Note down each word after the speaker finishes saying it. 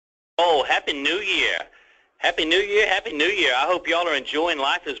Oh, Happy New Year. Happy New Year, Happy New Year. I hope y'all are enjoying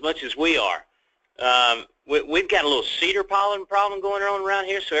life as much as we are. We've got a little cedar pollen problem going on around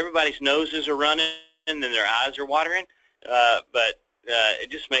here, so everybody's noses are running and their eyes are watering, but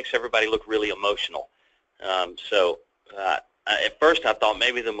it just makes everybody look really emotional. At first I thought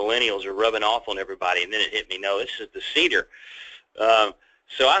maybe the millennials are rubbing off on everybody, and then it hit me, no, this is the cedar.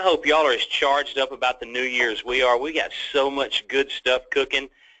 So I hope y'all are as charged up about the new year as we are. We got so much good stuff cooking,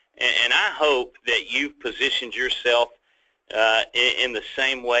 and I hope that you've positioned yourself in the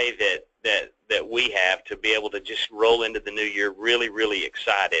same way that we have, to be able to just roll into the new year really, really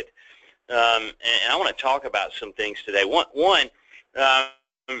excited. And I want to talk about some things today.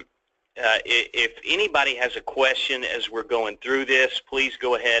 If anybody has a question as we're going through this, please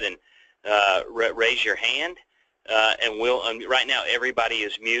go ahead and raise your hand. And we'll right now everybody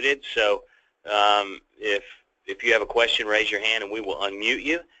is muted, so if you have a question, raise your hand and we will unmute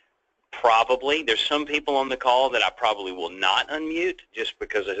you. Probably there's some people on the call that I probably will not unmute just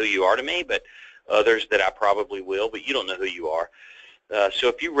because of who you are to me, but others that I probably will, but you don't know who you are. So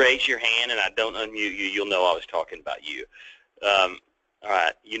if you raise your hand and I don't unmute you, you'll know I was talking about you. All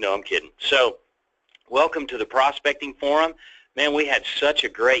right, you know I'm kidding. So welcome to the Prospecting Forum. Man, we had such a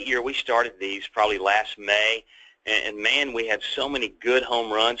great year. We started these probably last May, and man, we had so many good home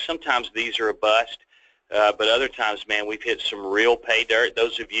runs. Sometimes these are a bust, but other times, man, we've hit some real pay dirt.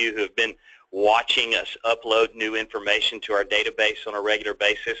 Those of you who have been watching us upload new information to our database on a regular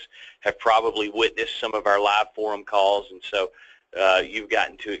basis have probably witnessed some of our live forum calls, and so you've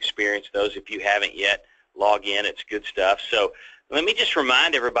gotten to experience those. If you haven't yet, log in. It's good stuff. So let me just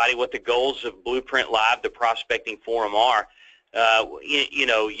remind everybody what the goals of Blueprint Live, the Prospecting Forum, are.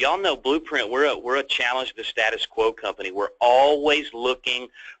 Y'all know Blueprint, we're a challenge the status quo company. We're always looking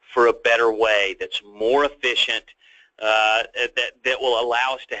for a better way that's more efficient, that will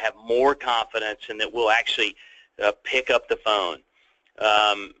allow us to have more confidence, and that will actually pick up the phone,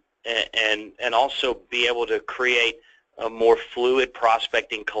 and also be able to create a more fluid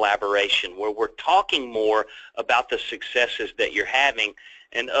prospecting collaboration where we're talking more about the successes that you're having,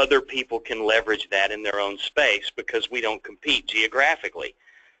 and other people can leverage that in their own space because we don't compete geographically.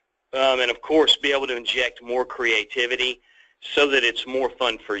 And of course, be able to inject more creativity so that it's more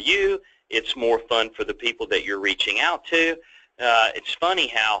fun for you, it's more fun for the people that you're reaching out to. It's funny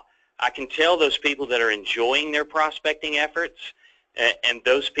how I can tell those people that are enjoying their prospecting efforts and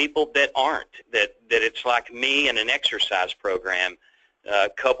those people that aren't, that it's like me and an exercise program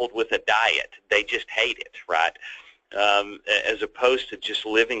coupled with a diet. They just hate it, right? As opposed to just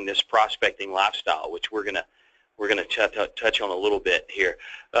living this prospecting lifestyle, which we're gonna touch on a little bit here,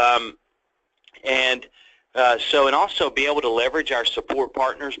 and also be able to leverage our support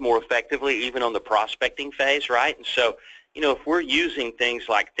partners more effectively, even on the prospecting phase, right? And so, if we're using things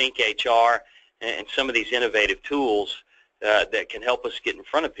like ThinkHR and some of these innovative tools that can help us get in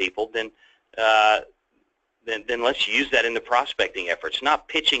front of people, then let's use that in the prospecting efforts. Not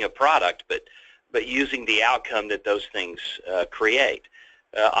pitching a product, but using the outcome that those things create.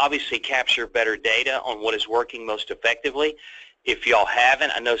 Obviously, capture better data on what is working most effectively. If y'all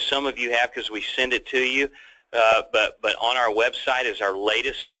haven't, I know some of you have because we send it to you, but on our website is our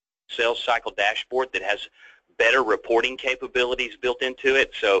latest sales cycle dashboard that has better reporting capabilities built into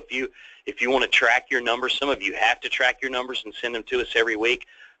it. So if you want to track your numbers, some of you have to track your numbers and send them to us every week.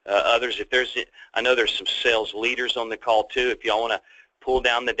 Others, I know there's some sales leaders on the call too. If y'all want to pull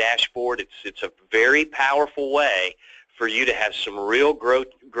down the dashboard, it's a very powerful way for you to have some real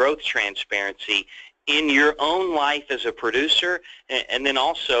growth transparency in your own life as a producer, and then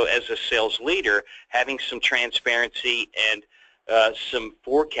also as a sales leader, having some transparency and some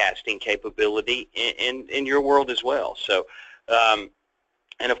forecasting capability in your world as well. So,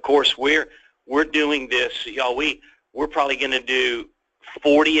 and of course, we're doing this, y'all. We're probably going to do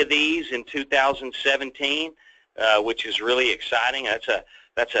 40 of these in 2017, which is really exciting.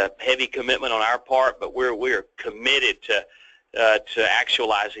 That's a heavy commitment on our part, but we're committed to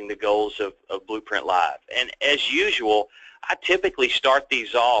actualizing the goals of Blueprint Live. And as usual, I typically start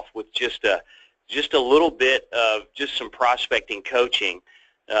these off with just a little bit of just some prospecting coaching,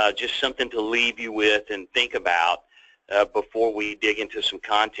 just something to leave you with and think about before we dig into some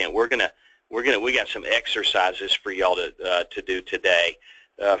content. We got some exercises for y'all to do today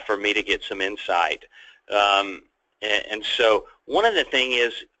for me to get some insight. And so one of the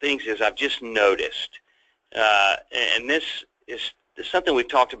things is I've just noticed, and this is something we've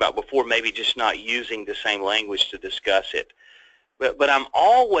talked about before, maybe just not using the same language to discuss it, but I'm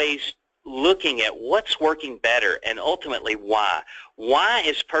always looking at what's working better and ultimately why. Why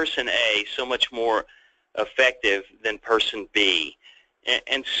is person A so much more effective than person B?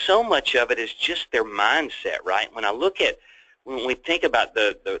 And so much of it is just their mindset, right? When we think about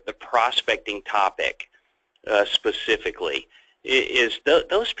the prospecting topic specifically,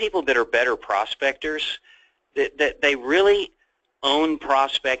 those people that are better prospectors, that they really own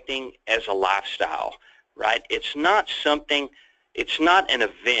prospecting as a lifestyle, right? It's not an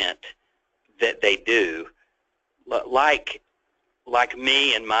event that they do like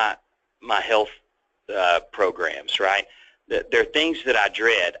me and my health programs, right? They're things that I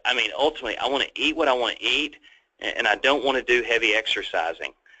dread. I mean, ultimately, I want to eat what I want to eat, and I don't want to do heavy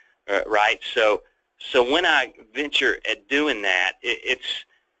exercising, right? So when I venture at doing that, it's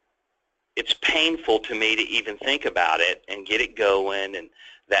painful to me to even think about it and get it going and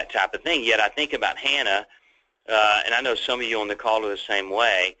that type of thing. Yet I think about Hannah, and I know some of you on the call are the same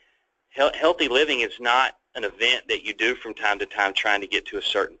way. Healthy living is not an event that you do from time to time trying to get to a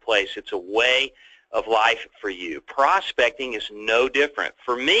certain place. It's a way of life for you. Prospecting is no different.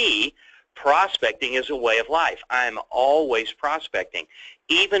 For me, prospecting is a way of life. I am always prospecting.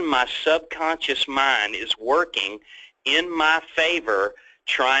 Even my subconscious mind is working in my favor,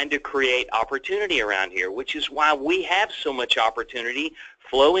 trying to create opportunity around here, which is why we have so much opportunity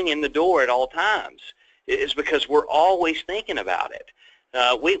flowing in the door at all times. It is because we're always thinking about it.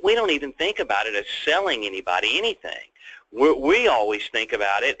 We don't even think about it as selling anybody anything. We always think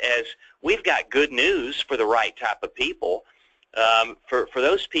about it as we've got good news for the right type of people. For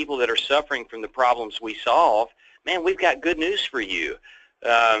those people that are suffering from the problems we solve, man, we've got good news for you.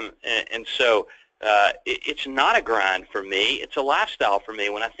 So it's not a grind for me. It's a lifestyle for me.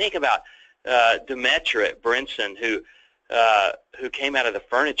 When I think about Demetra at Brinson, who came out of the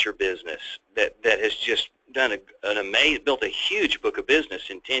furniture business, that has just done built a huge book of business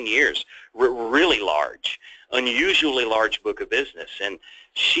in 10 years, really large, unusually large book of business, and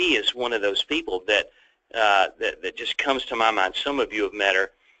she is one of those people that just comes to my mind. Some of you have met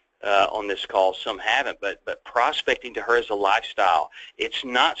her on this call, some haven't, but prospecting to her is a lifestyle. It's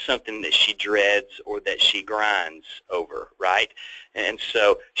not something that she dreads or that she grinds over, right? And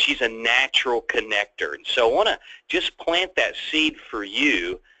so she's a natural connector. And so I want to just plant that seed for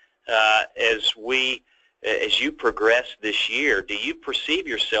you as you progress this year. Do you perceive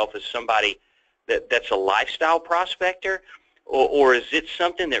yourself as somebody that's a lifestyle prospector, or is it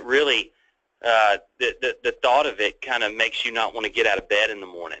something that really the thought of it kind of makes you not want to get out of bed in the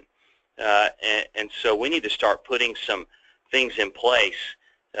morning? And so we need to start putting some things in place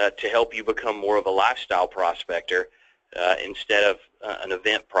to help you become more of a lifestyle prospector instead of an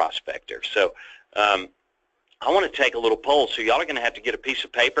event prospector. So I want to take a little poll. So y'all are going to have to get a piece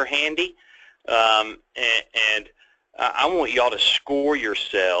of paper handy, and I want y'all to score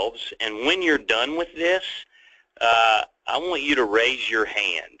yourselves. And when you're done with this, I want you to raise your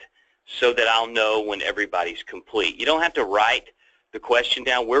hand so that I'll know when everybody's complete. You don't have to write the question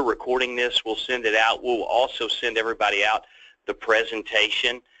down. We're recording this. We'll send it out. We'll also send everybody out the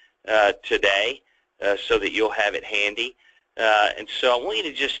presentation today so that you'll have it handy. And so I want you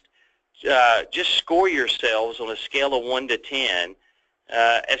to just score yourselves on a scale of 1 to 10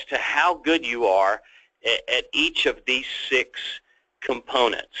 as to how good you are at each of these 6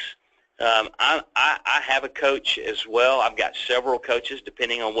 components. I have a coach as well. I've got several coaches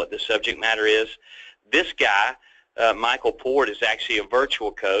depending on what the subject matter is. This guy, Michael Port, is actually a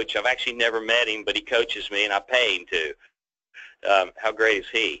virtual coach. I've actually never met him, but he coaches me, and I pay him to. How great is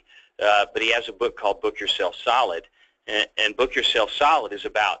he? But he has a book called Book Yourself Solid, and Book Yourself Solid is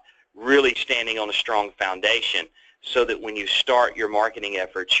about really standing on a strong foundation so that when you start your marketing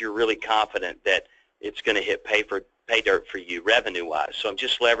efforts, you're really confident that it's going to hit pay dirt for you revenue-wise. So I'm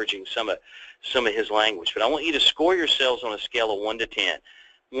just leveraging some of his language. But I want you to score yourselves on a scale of 1 to 10.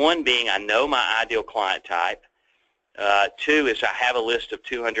 1 being I know my ideal client type. 2 is I have a list of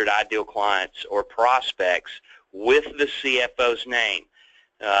 200 ideal clients or prospects with the CFO's name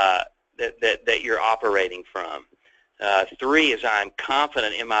that you're operating from. 3 is I'm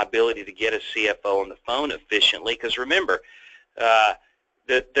confident in my ability to get a CFO on the phone efficiently, because remember, a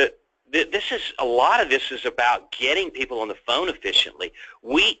lot of this is about getting people on the phone efficiently.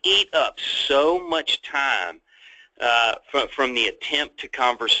 We eat up so much time from the attempt to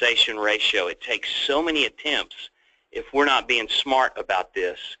conversation ratio. It takes so many attempts if we're not being smart about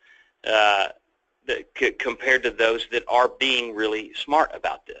this compared to those that are being really smart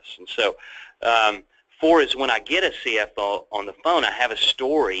about this. And so 4 is when I get a CFO on the phone, I have a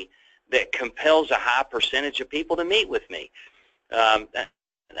story that compels a high percentage of people to meet with me.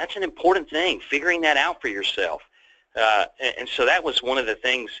 That's an important thing, figuring that out for yourself. And so that was one of the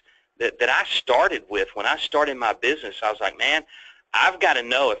things that I started with. When I started my business, I was like, man, I've got to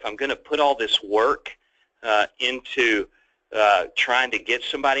know if I'm going to put all this work into trying to get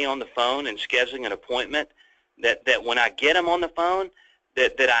somebody on the phone and scheduling an appointment, that when I get them on the phone,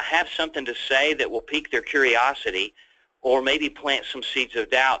 that I have something to say that will pique their curiosity or maybe plant some seeds of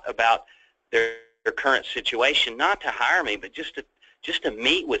doubt about their current situation, not to hire me, but just to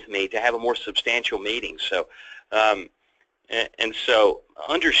meet with me, to have a more substantial meeting. So, and so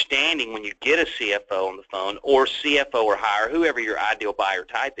understanding when you get a CFO on the phone, or CFO or hire, whoever your ideal buyer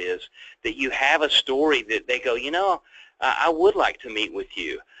type is, that you have a story that they go, you know, I would like to meet with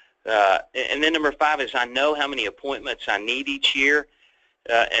you. And then number 5 is I know how many appointments I need each year,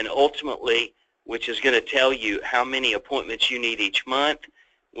 and ultimately, which is going to tell you how many appointments you need each month,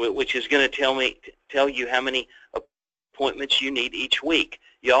 which is going to tell you how many appointments you need each week.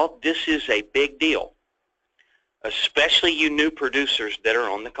 Y'all, this is a big deal, especially you new producers that are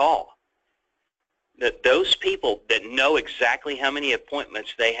on the call. That those people that know exactly how many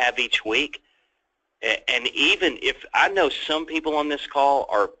appointments they have each week, and even if I know some people on this call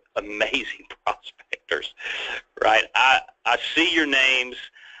are amazing prospectors, right? I see your names.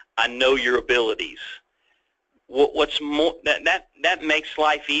 I know your abilities. What's more, that makes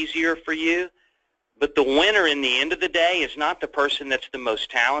life easier for you. But the winner in the end of the day is not the person that's the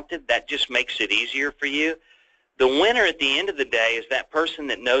most talented. That just makes it easier for you. The winner at the end of the day is that person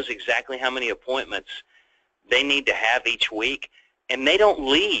that knows exactly how many appointments they need to have each week, and they don't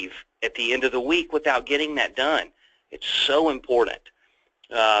leave at the end of the week without getting that done. It's so important.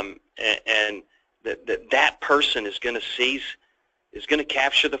 And that person is going to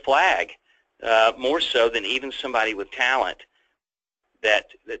capture the flag more so than even somebody with talent. That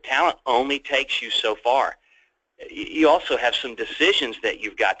the talent only takes you so far. You also have some decisions that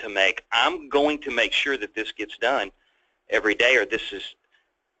you've got to make. I'm going to make sure that this gets done every day, or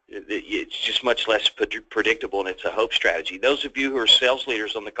it's just much less predictable, and it's a hope strategy. Those of you who are sales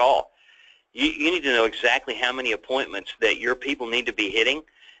leaders on the call, you need to know exactly how many appointments that your people need to be hitting,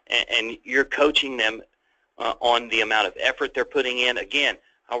 and you're coaching them on the amount of effort they're putting in. Again,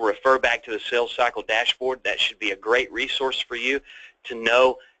 I'll refer back to the sales cycle dashboard. That should be a great resource for you to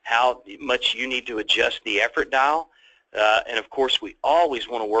know how much you need to adjust the effort dial. And of course, we always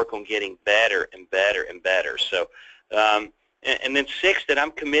want to work on getting better and better and better. So, and then 6, that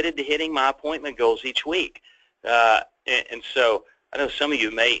I'm committed to hitting my appointment goals each week. And so I know some of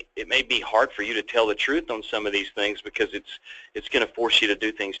you it may be hard for you to tell the truth on some of these things because it's going to force you to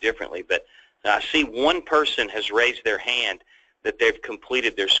do things differently. But I see one person has raised their hand that they've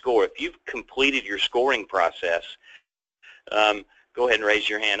completed their score. If you've completed your scoring process, go ahead and raise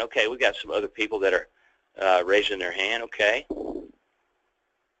your hand. Okay, we've got some other people that are raising their hand. Okay.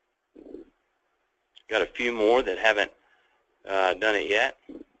 Got a few more that haven't done it yet.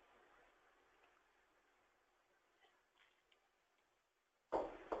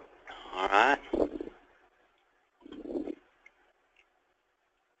 All right.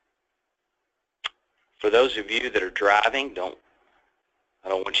 For those of you that are driving, I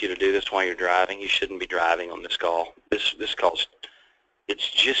don't want you to do this while you're driving. You shouldn't be driving on this call. This call's, it's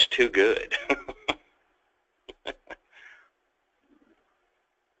just too good.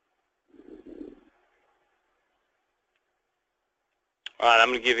 All right, I'm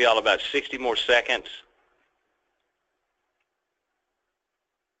going to give you all about 60 more seconds.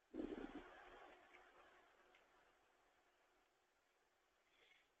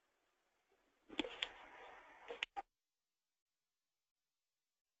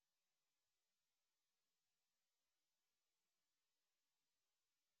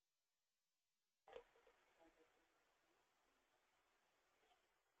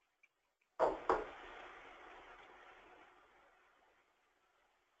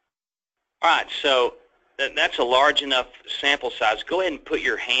 All right, so that's a large enough sample size. Go ahead and put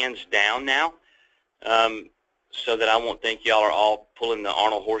your hands down now, so that I won't think y'all are all pulling the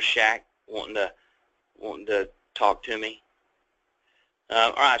Arnold Horseshack, wanting to talk to me.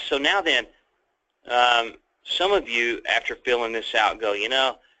 All right, so now then, some of you, after filling this out, go, you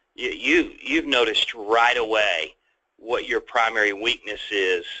know, you've noticed right away what your primary weakness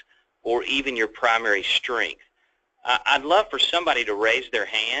is, or even your primary strength. I'd love for somebody to raise their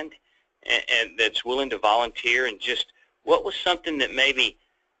hand and that's willing to volunteer, and just what was something that maybe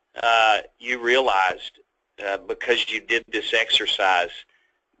you realized because you did this exercise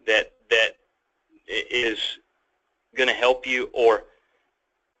that is going to help you, or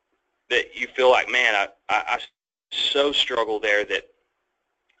that you feel like, man, I so struggle there that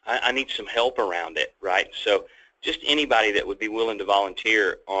I need some help around it, right? So just anybody that would be willing to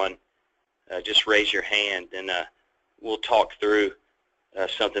volunteer on, just raise your hand, and we'll talk through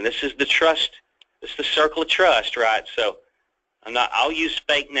something. This is the trust. This is the circle of trust, right? So I'll use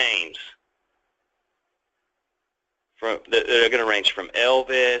fake names They're going to range from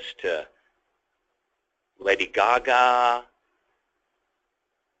Elvis to Lady Gaga.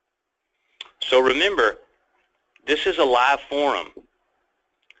 So remember, this is a live forum.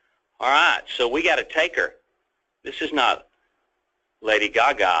 All right, so we got to take her. This is not Lady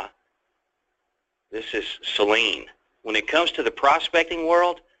Gaga. This is Celine. When it comes to the prospecting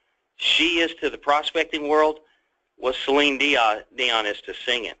world, she is to the prospecting world what Celine Dion is to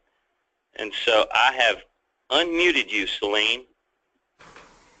singing. And so I have unmuted you, Celine.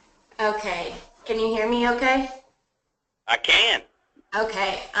 Okay. Can you hear me okay? I can.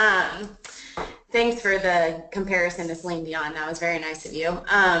 Okay. Thanks for the comparison to Celine Dion. That was very nice of you.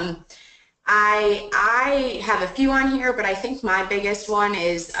 I have a few on here, but I think my biggest one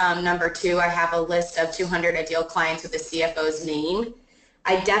is number 2. I have a list of 200 ideal clients with the CFO's name.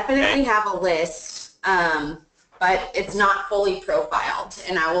 I definitely have a list, but it's not fully profiled.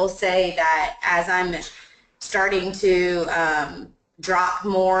 And I will say that as I'm starting to drop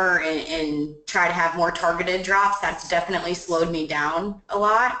more and try to have more targeted drops, that's definitely slowed me down a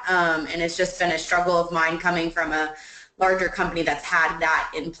lot. And it's just been a struggle of mine coming from a larger company that's had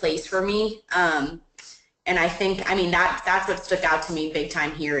that in place for me. And I think, I mean, that's what stuck out to me big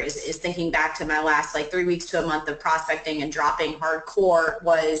time here is thinking back to my last like 3 weeks to a month of prospecting and dropping hardcore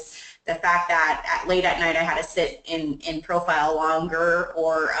was the fact that late at night I had to sit in profile longer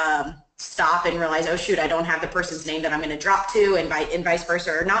or stop and realize, oh shoot, I don't have the person's name that I'm going to drop to, and vice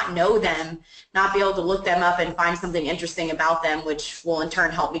versa, or not know them, not be able to look them up and find something interesting about them, which will in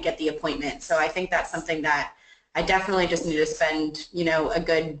turn help me get the appointment. So I think that's something that I definitely just need to spend, you know, a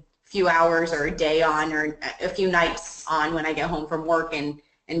good few hours or a day on or a few nights on when I get home from work and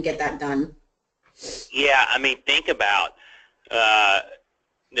get that done. Yeah, I mean, think about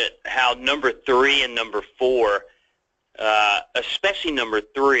how number 3 and number 4, especially number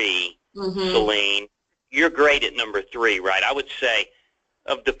 3, Celine, you're great at number 3, right? I would say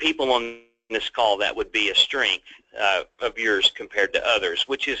of the people on this call, that would be a strength of yours compared to others,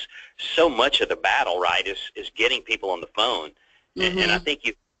 which is so much of the battle, right, is getting people on the phone. And I think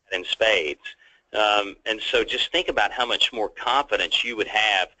you've got in spades. And so just think about how much more confidence you would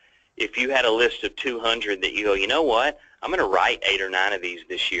have if you had a list of 200 that you go, you know what, I'm going to write 8 or 9 of these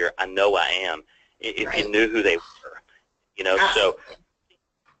this year. I know I am. If you knew who they were, you know, so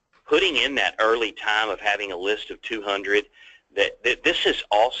putting in that early time of having a list of 200, that this is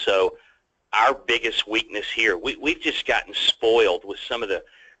also our biggest weakness here. We've just gotten spoiled with some of the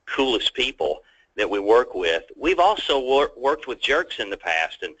coolest people that we work with. We've also worked with jerks in the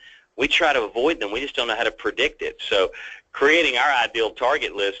past, and we try to avoid them. We just don't know how to predict it. So creating our ideal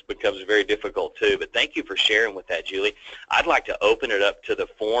target list becomes very difficult too. But thank you for sharing with that, Julie. I'd like to open it up to the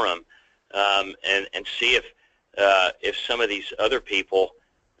forum and see if some of these other people,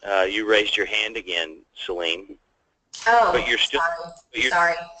 you raised your hand again, Celine. Oh, but you're still,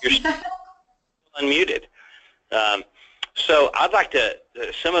 sorry. You're still unmuted. So I'd like to,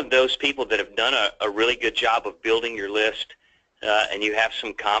 some of those people that have done a really good job of building your list and you have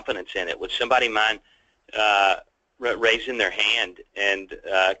some confidence in it, would somebody mind raising their hand and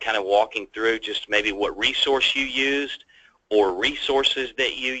kind of walking through just maybe what resource you used or resources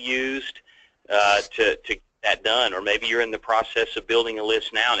that you used to get that done, or maybe you're in the process of building a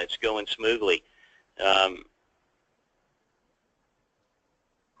list now and it's going smoothly.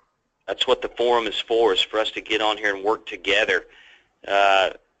 That's what the forum is for us to get on here and work together.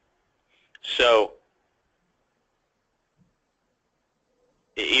 So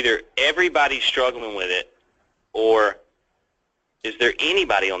either everybody's struggling with it, or is there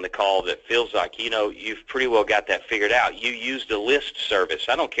anybody on the call that feels like, you know, you've pretty well got that figured out? You use the list service.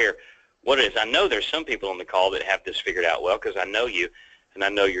 I don't care what it is. I know there's some people on the call that have this figured out well because I know you and I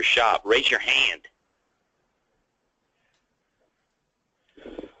know your shop. Raise your hand.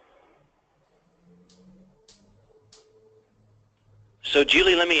 So,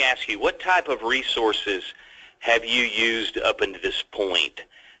 Julie, let me ask you, what type of resources have you used up until this point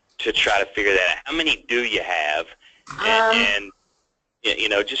to try to figure that out? How many do you have? And you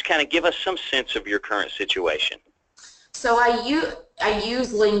know, just kind of give us some sense of your current situation. So I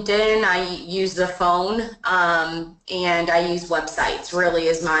use LinkedIn, I use the phone, and I use websites, really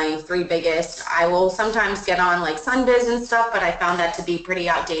is my 3 biggest. I will sometimes get on like Sunbiz and stuff, but I found that to be pretty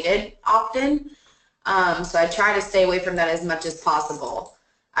outdated often. So I try to stay away from that as much as possible.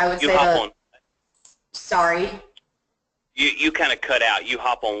 I would say sorry. You kind of cut out. You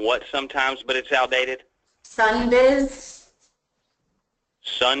hop on what sometimes, but it's outdated? Sunbiz.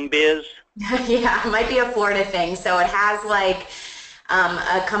 Sunbiz? Yeah, it might be a Florida thing. So it has like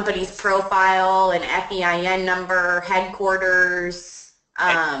a company's profile, an FEIN number, headquarters.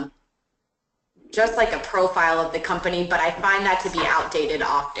 just like a profile of the company, but I find that to be outdated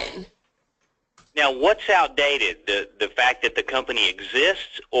often. Now, what's outdated? The fact that the company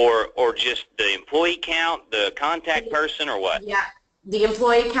exists, or just the employee count, the contact person, or what? Yeah, the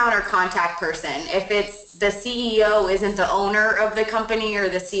employee count or contact person. If it's the CEO isn't the owner of the company, or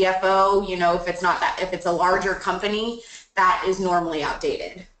the CFO, you know, if it's not that, if it's a larger company, that is normally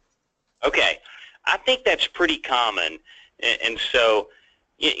outdated. Okay, I think that's pretty common, and so,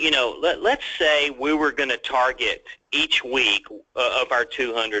 you know, let's say we were going to target each week of our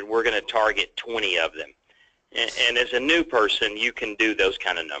 200, we're going to target 20 of them. And as a new person, you can do those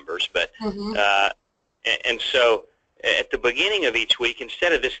kind of numbers. But and so at the beginning of each week,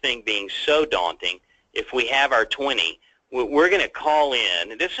 instead of this thing being so daunting, if we have our 20, we're going to call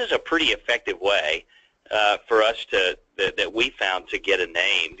in. This is a pretty effective way for us that we found to get a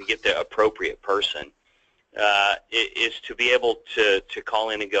name, to get the appropriate person. Is to be able to call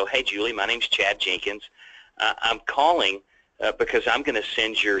in and go, hey, Julie, my name's Chad Jenkins. I'm calling because I'm going to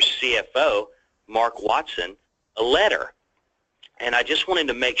send your CFO, Mark Watson, a letter. And I just wanted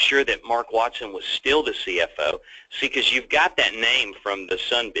to make sure that Mark Watson was still the CFO. See, because you've got that name from the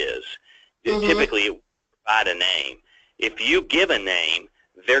Sunbiz. Typically, it would provide a name. If you give a name,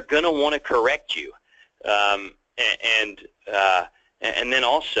 they're going to want to correct you. And then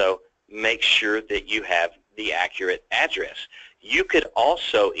also make sure that you have the accurate address. You could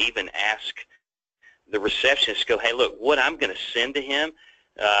also even ask the receptionist, go, hey, look, what I'm going to send to him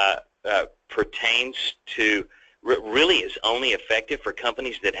pertains to, really is only effective for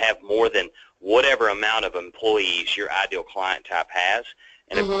companies that have more than whatever amount of employees your ideal client type has.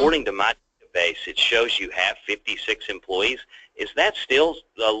 And according to my database, it shows you have 56 employees. Is that still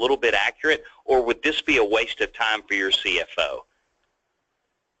a little bit accurate, or would this be a waste of time for your CFO?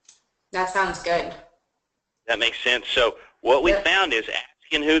 That sounds good. That makes sense. So what we found is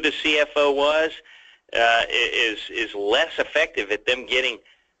asking who the CFO was is less effective at them getting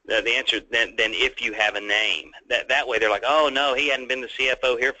the answer than if you have a name. That way they're like, oh no, he hadn't been the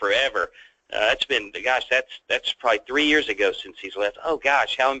CFO here forever. It's been, gosh, that's probably 3 years ago since he's left. Oh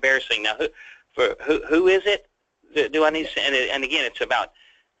gosh, how embarrassing. Now who is it? Do I need to send it? And again, it's about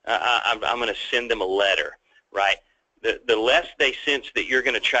I'm going to send them a letter, right? The less they sense that you're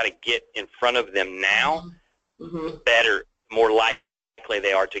going to try to get in front of them now, the better, more likely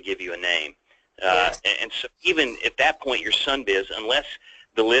they are to give you a name. And so even at that point, your Sunbiz, unless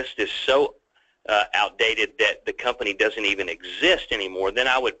the list is so outdated that the company doesn't even exist anymore, then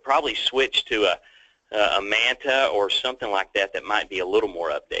I would probably switch to a Manta or something like that that might be a little more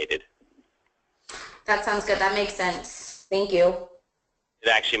updated. That sounds good. That makes sense. Thank you. It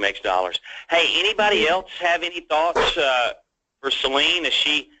actually makes dollars. Hey, anybody else have any thoughts for Celine as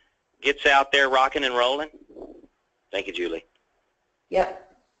she gets out there rocking and rolling? Thank you, Julie. Yep.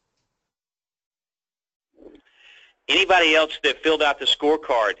 Anybody else that filled out the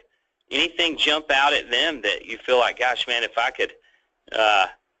scorecard, anything jump out at them that you feel like, gosh, man, if I could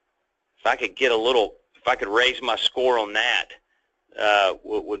get a little, if I could raise my score on that,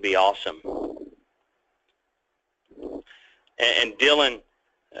 would be awesome. And Dylan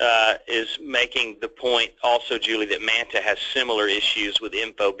is making the point also, Julie, that Manta has similar issues with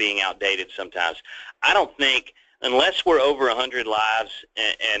info being outdated sometimes. I don't think, unless we're over 100 lives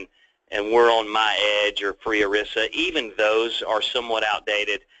and we're on My Edge or Free Arissa, even those are somewhat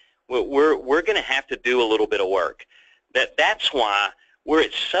outdated. We're going to have to do a little bit of work. That's why we're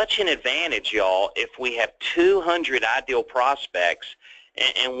at such an advantage, y'all, if we have 200 ideal prospects,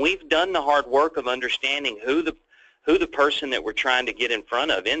 and we've done the hard work of understanding who the person that we're trying to get in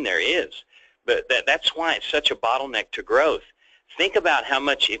front of in there is. But that's why it's such a bottleneck to growth. Think about how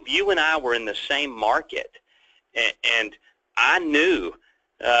much, if you and I were in the same market, and I knew,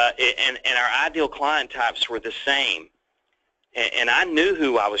 and our ideal client types were the same, and I knew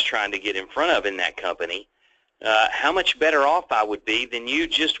who I was trying to get in front of in that company, how much better off I would be than you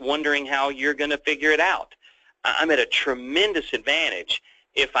just wondering how you're going to figure it out. I'm at a tremendous advantage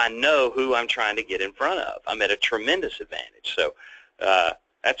if I know who I'm trying to get in front of. I'm at a tremendous advantage. So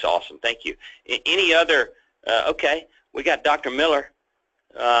that's awesome. Thank you. Any other, okay, we got Dr. Miller.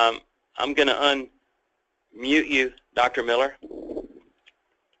 I'm going to unmute you, Dr. Miller.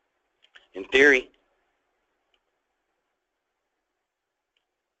 In theory.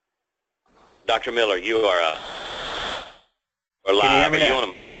 Dr. Miller, you are live. Can you hear me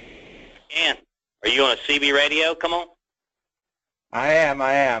on Are you on a CB radio? Come on. I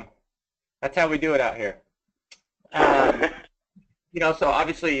am. That's how we do it out here. So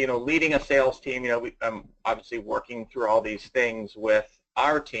obviously, leading a sales team, I'm obviously working through all these things with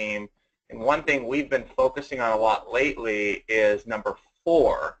our team. And one thing we've been focusing on a lot lately is number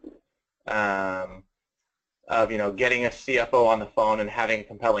 4, of getting a CFO on the phone and having a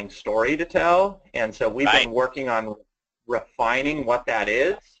compelling story to tell. And so we've been working on refining what that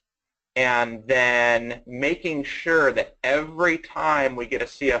is, and then making sure that every time we get a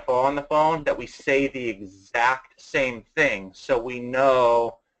CFO on the phone that we say the exact same thing, so we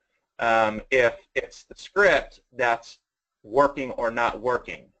know if it's the script that's working or not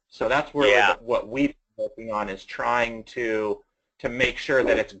working. So that's really what we've been working on, is trying to make sure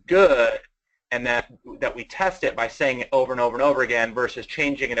that it's good, and that we test it by saying it over and over and over again versus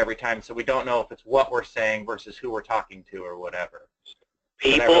changing it every time, so we don't know if it's what we're saying versus who we're talking to or whatever.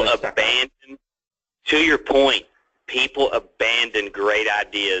 People abandon, to your point, people abandon great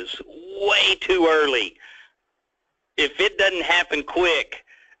ideas way too early. If it doesn't happen quick,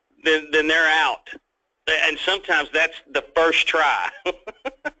 then they're out. And sometimes that's the first try.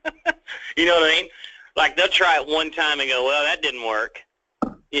 You know what I mean? Like, they'll try it one time and go, well, that didn't work.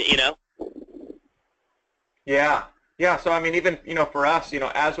 You know? Yeah. Yeah, so I mean, even, for us,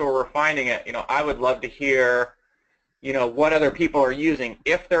 as we're refining it, I would love to hear, what other people are using,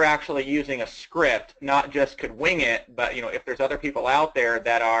 if they're actually using a script, not just could wing it, but, if there's other people out there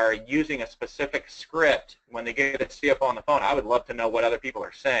that are using a specific script when they get a CFO on the phone, I would love to know what other people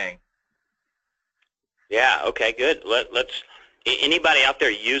are saying. Yeah, okay, good. Let's anybody out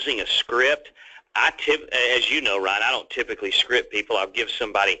there using a script, as you know, Ryan, I don't typically script people. I'll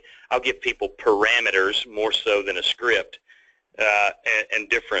give people parameters more so than a script, and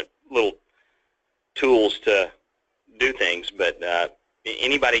different little tools to do things. But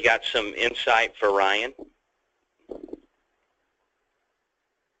anybody got some insight for Ryan?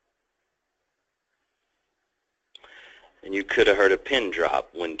 And you could have heard a pin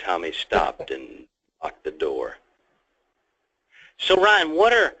drop when Tommy stopped and locked the door. So Ryan,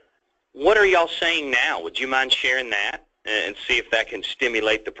 what are y'all saying now? Would you mind sharing that and see if that can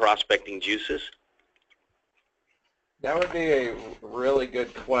stimulate the prospecting juices? That would be a really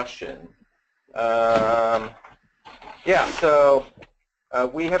good question. Yeah, so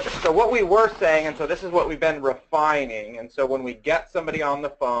so what we were saying, and so this is what we've been refining, and so when we get somebody on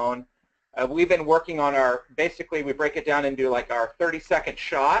the phone, we've been working on basically we break it down into like our 30-second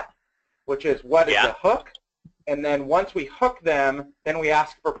shot, which is what is the hook, and then once we hook them, then we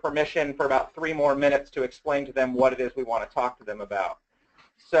ask for permission for about 3 more minutes to explain to them what it is we want to talk to them about.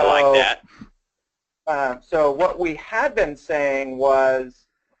 So, I like that. So what we had been saying was,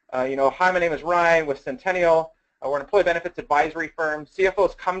 hi, my name is Ryan with Centennial. We're an employee benefits advisory firm.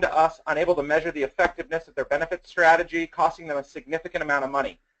 CFOs come to us unable to measure the effectiveness of their benefits strategy, costing them a significant amount of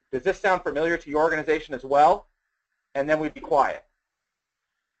money. Does this sound familiar to your organization as well? And then we'd be quiet.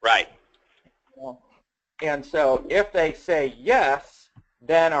 Right. And so if they say yes,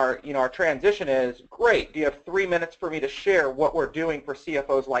 then our transition is, great, do you have 3 minutes for me to share what we're doing for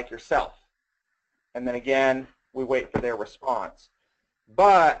CFOs like yourself? And then again, we wait for their response.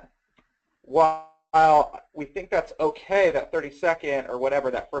 But while we think that's okay, that 30-second or whatever,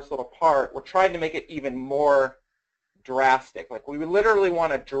 that first little part, we're trying to make it even more drastic. Like, we literally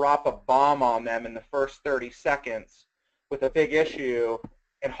want to drop a bomb on them in the first 30 seconds with a big issue,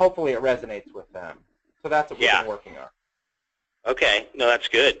 and hopefully it resonates with them. So that's what we've been working on. Okay. No, that's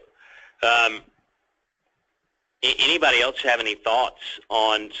good. Anybody else have any thoughts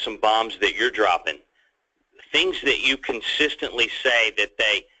on some bombs that you're dropping? Things that you consistently say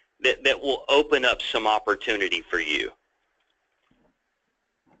that will open up some opportunity for you.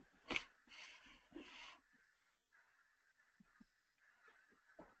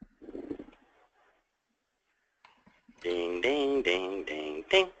 Ding, ding, ding, ding,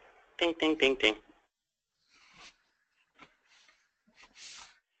 ding, ding, ding, ding, ding.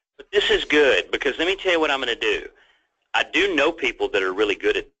 But this is good, because let me tell you what I'm going to do. I do know people that are really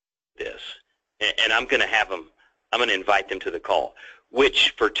good at this, and I'm going to invite them to the call,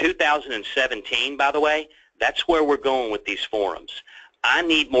 which for 2017, by the way, that's where we're going with these forums. I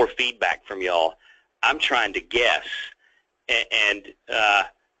need more feedback from y'all. I'm trying to guess, and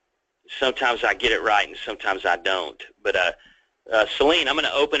sometimes I get it right and sometimes I don't. But Celine, I'm going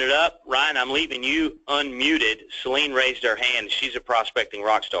to open it up. Ryan, I'm leaving you unmuted. Celine raised her hand. She's a prospecting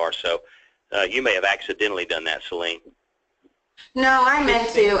rock star, so you may have accidentally done that, Celine. No, I meant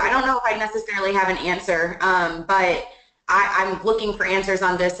to. I don't know if I necessarily have an answer, but I'm looking for answers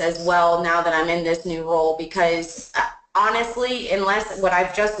on this as well now that I'm in this new role, because honestly, unless what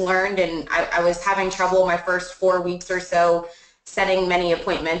I've just learned, and I was having trouble my first 4 weeks or so setting many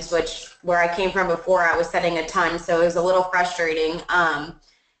appointments, where I came from before, I was setting a ton, so it was a little frustrating. And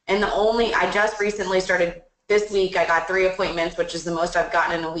I just recently started this week. I got 3 appointments, which is the most I've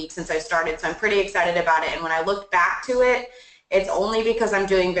gotten in a week since I started, so I'm pretty excited about it. And when I look back to it, it's only because I'm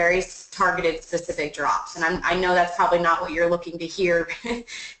doing very targeted specific drops. And I know that's probably not what you're looking to hear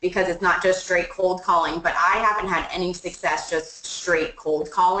because it's not just straight cold calling, but I haven't had any success just straight cold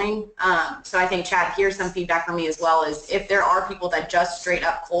calling. So I think, Chad, here's some feedback from me as well, is if there are people that just straight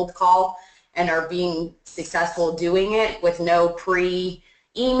up cold call and are being successful doing it with no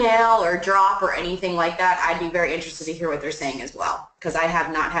pre-email or drop or anything like that, I'd be very interested to hear what they're saying as well, because I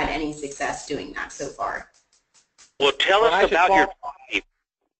have not had any success doing that so far. Well, tell us about your...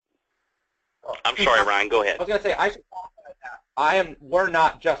 I'm sorry, Ryan, go ahead. I was going to say, we're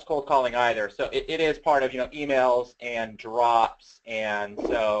not just cold calling either, so it is part of, emails and drops, and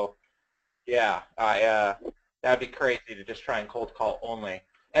so, yeah, that'd be crazy to just try and cold call only.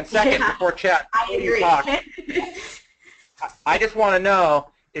 And second, before chat, I agree. Talk, I just want to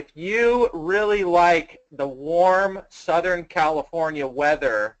know, if you really like the warm Southern California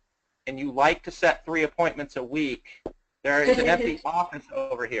weather and you like to set 3 appointments a week, there is an empty office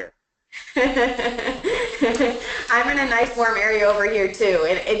over here. I'm in a nice warm area over here too.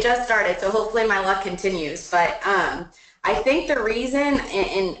 It just started, so hopefully my luck continues. But I think the reason,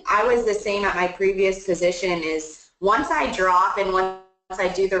 and I was the same at my previous position, is once I drop and once I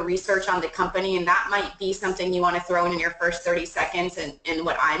do the research on the company, and that might be something you want to throw in your first 30 seconds, and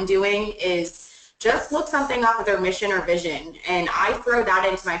what I'm doing is just look something up with their mission or vision, and I throw that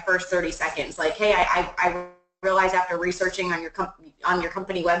into my first 30 seconds. Like, hey, I realized after researching on your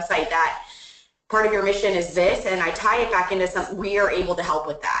company website that part of your mission is this, and I tie it back into something. We are able to help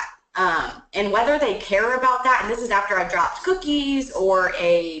with that. And whether they care about that, and this is after I've dropped cookies or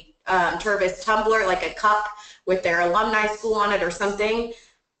a Tervis tumbler, like a cup with their alumni school on it or something,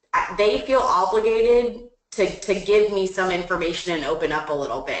 they feel obligated to give me some information and open up a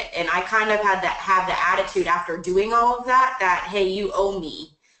little bit. And I kind of have the attitude after doing all of that, hey, you owe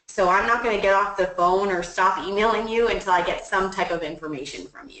me. So I'm not going to get off the phone or stop emailing you until I get some type of information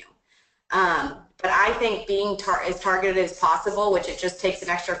from you. But I think being as targeted as possible, which it just takes an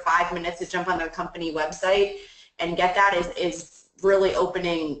extra 5 minutes to jump on their company website and get that, is really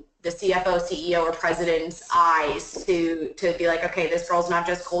opening the CFO, CEO, or president's eyes to be like, okay, this girl's not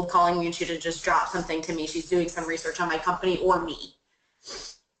just cold calling me and she just dropped something to me. She's doing some research on my company or me.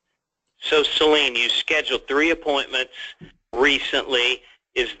 So, Celine, you scheduled 3 appointments recently.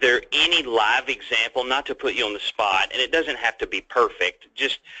 Is there any live example, not to put you on the spot, and it doesn't have to be perfect,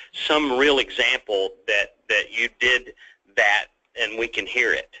 just some real example that you did that and we can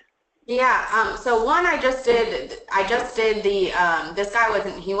hear it? Yeah, so one I just did the, this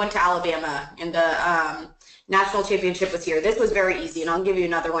guy he went to Alabama and the national championship was here. This was very easy, and I'll give you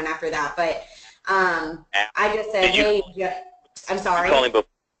another one after that, but I just said, hey, I'm sorry.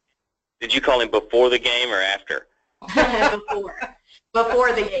 Did you call him before the game or after?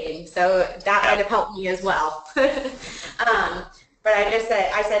 Before the game, so that might have helped me as well. But I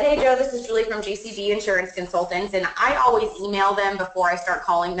said, hey, Joe, this is Julie from JCB Insurance Consultants, and I always email them before I start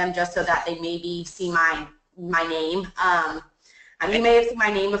calling them just so that they maybe see my name. You may have seen my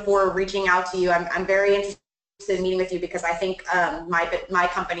name before reaching out to you. I'm very interested in meeting with you because I think my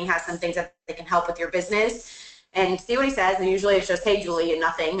company has some things that they can help with your business. And see what he says, and usually it's just, hey, Julie, and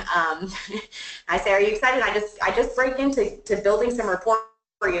nothing. I say, are you excited? I just break into building some rapport.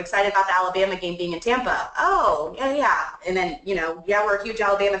 Are you excited about the Alabama game being in Tampa? Oh, yeah. And then, yeah, we're a huge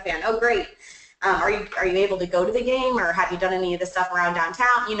Alabama fan. Oh, great. Are you able to go to the game, or have you done any of the stuff around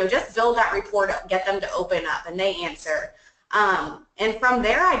downtown? Just build that rapport, get them to open up, and they answer. And from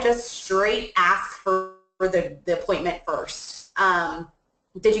there, I just straight ask for the appointment first.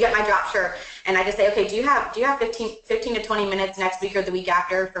 Did you get my drop? Sure. And I just say, okay, do you have 15 to 20 minutes next week or the week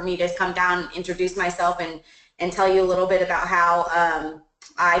after for me to come down, introduce myself, and tell you a little bit about how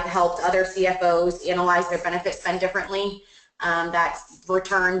I've helped other CFOs analyze their benefit spend differently. That's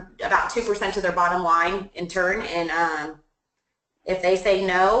returned about 2% to their bottom line in turn. And if they say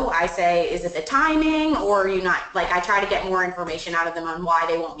no, I say, is it the timing, or are you not? Like, I try to get more information out of them on why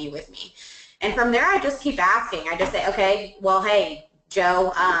they won't meet with me. And from there, I just keep asking. I just say, okay, well, hey,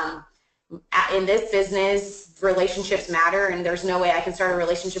 Joe, in this business, relationships matter, and there's no way I can start a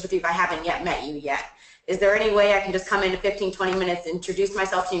relationship with you if I haven't yet met you yet. Is there any way I can just come in 15, 20 minutes, introduce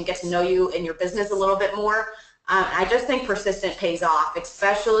myself to you, and get to know you and your business a little bit more? I just think persistent pays off,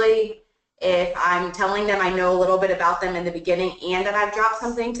 especially if I'm telling them I know a little bit about them in the beginning and that I've dropped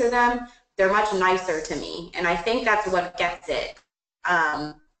something to them. They're much nicer to me, and I think that's what gets it.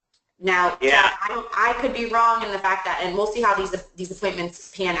 Now, yeah. I could be wrong in the fact that, and we'll see how these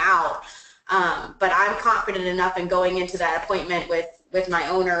appointments pan out, but I'm confident enough in going into that appointment with my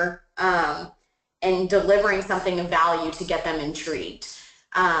owner and delivering something of value to get them intrigued.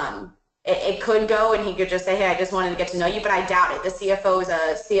 it could go and he could just say, hey, I just wanted to get to know you, but I doubt it. The CFO is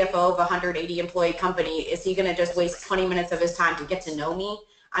a CFO of a 180 employee company. Is he going to just waste 20 minutes of his time to get to know me?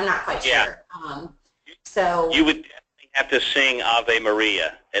 I'm not quite sure. So you would definitely have to sing Ave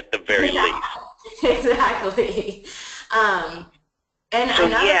Maria at the very least. Exactly. And so,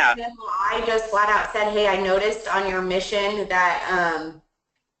 another example, I just flat out said, hey, I noticed on your mission that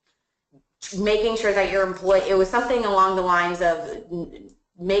making sure that your employee, it was something along the lines of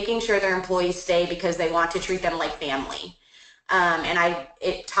making sure their employees stay because they want to treat them like family. And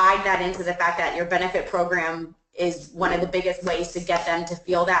it tied that into the fact that your benefit program is one of the biggest ways to get them to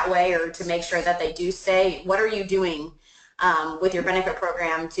feel that way or to make sure that they do stay. What are you doing with your benefit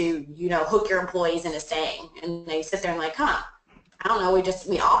program to, hook your employees into staying? And they sit there and like, I don't know,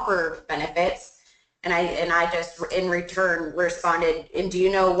 we offer benefits. And I just in return responded, and do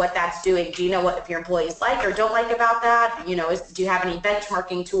you know what that's doing? Do you know what if your employees like or don't like about that? Do you have any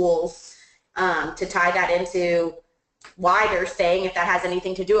benchmarking tools to tie that into why they're staying, if that has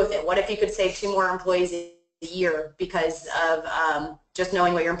anything to do with it? What if you could save 2 more employees a year because of just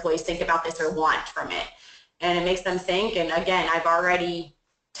knowing what your employees think about this or want from it? And it makes them think. And again, I've already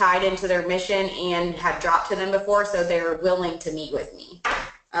tied into their mission and have dropped to them before, so they're willing to meet with me.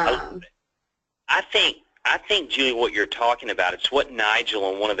 I think, Julie, what you're talking about, it's what Nigel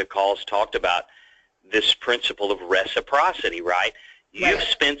on one of the calls talked about, this principle of reciprocity, right? You've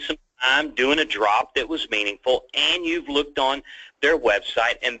spent some time doing a drop that was meaningful, and you've looked on their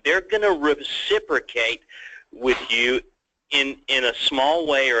website, and they're going to reciprocate with you in a small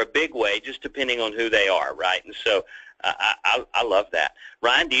way or a big way, just depending on who they are, right? And so I love that.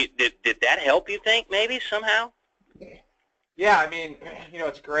 Ryan, did that help you think maybe somehow? Yeah, I mean,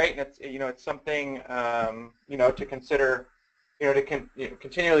 it's great, and it's something, to consider, to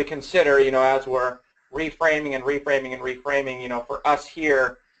continually consider, as we're reframing and reframing and reframing. For us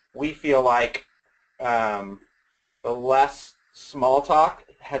here, we feel like the less small talk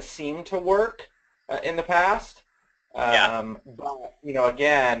has seemed to work in the past. But,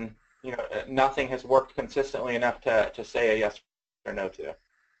 again, nothing has worked consistently enough to say a yes or no to.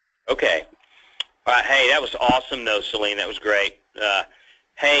 Okay. All right, hey, that was awesome, though, Celine. That was great.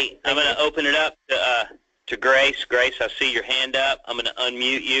 Hey, I'm going to open it up to Grace. Grace, I see your hand up. I'm going to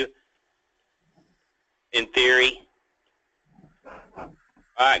unmute you in theory. All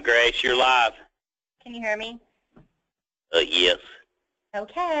right, Grace, you're live. Can you hear me? Yes.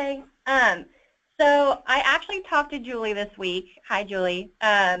 Okay. So I actually talked to Julie this week. Hi, Julie.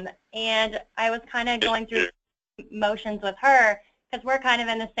 And I was kind of going through motions with her because we're kind of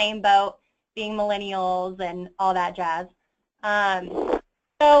in the same boat, being millennials and all that jazz.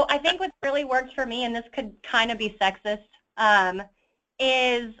 So I think what really worked for me, and this could kind of be sexist,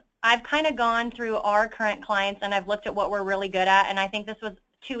 is I've kind of gone through our current clients and I've looked at what we're really good at, and I think this was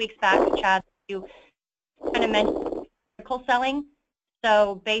 2 weeks back, Chad, you kind of mentioned vertical selling.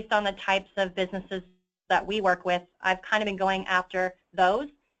 So based on the types of businesses that we work with, I've kind of been going after those,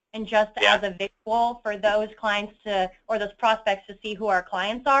 and just as a visual for those clients or those prospects to see who our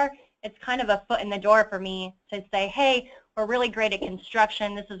clients are, it's kind of a foot in the door for me to say, hey, we're really great at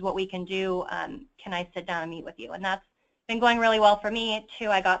construction. This is what we can do. Can I sit down and meet with you? And that's been going really well for me, too.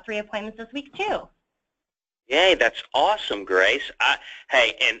 I got 3 appointments this week, too. Yay, that's awesome, Grace.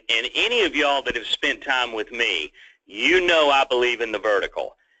 Hey, and any of y'all that have spent time with me, I believe in the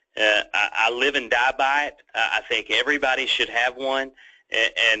vertical. I live and die by it. I think everybody should have one,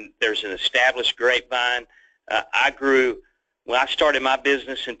 and there's an established grapevine. When I started my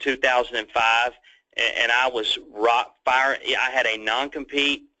business in 2005, and I was I had a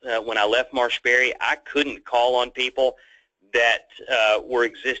non-compete when I left Marshberry. I couldn't call on people that were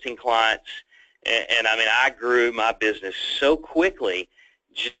existing clients, and I mean, I grew my business so quickly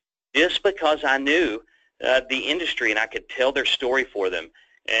just because I knew the industry and I could tell their story for them.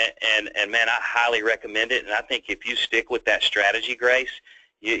 And man, I highly recommend it, and I think if you stick with that strategy, Grace,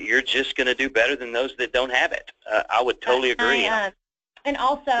 you're just going to do better than those that don't have it. I would totally agree. And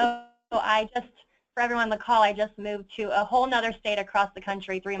also, for everyone on the call, I just moved to a whole nother state across the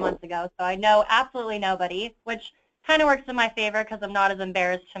country 3 months ago, so I know absolutely nobody, which kind of works in my favor because I'm not as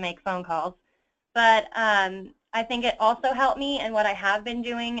embarrassed to make phone calls. But I think it also helped me, and what I have been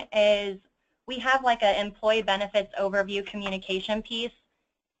doing is we have like an employee benefits overview communication piece,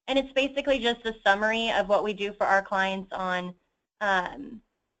 and it's basically just a summary of what we do for our clients on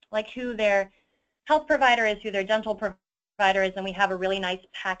like who their health provider is, who their dental provider is, and we have a really nice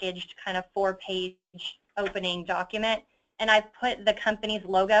packaged kind of 4-page opening document. And I've put the company's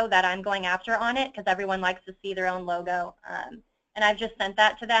logo that I'm going after on it because everyone likes to see their own logo. And I've just sent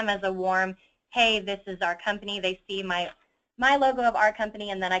that to them as a warm, hey, this is our company. They see my my logo of our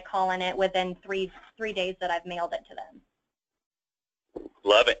company, and then I call in it within three days that I've mailed it to them.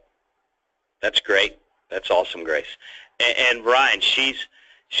 Love it. That's great. That's awesome, Grace. And Ryan,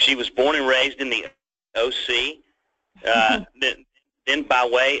 she was born and raised in the OC, then by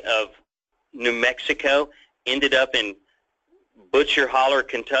way of New Mexico, ended up in Butcher Holler,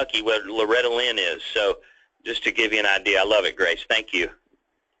 Kentucky, where Loretta Lynn is. So just to give you an idea, I love it, Grace. Thank you.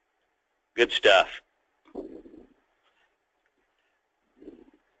 Good stuff.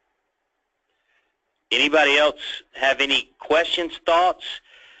 Anybody else have any questions, thoughts,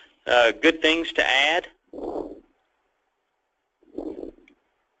 good things to add?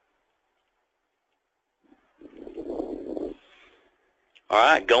 All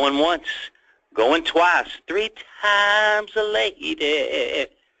right, going once, going twice, 3 times a lady.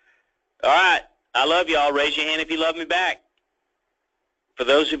 All right, I love y'all. Raise your hand if you love me back. For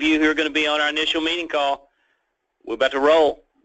those of you who are going to be on our initial meeting call, we're about to roll.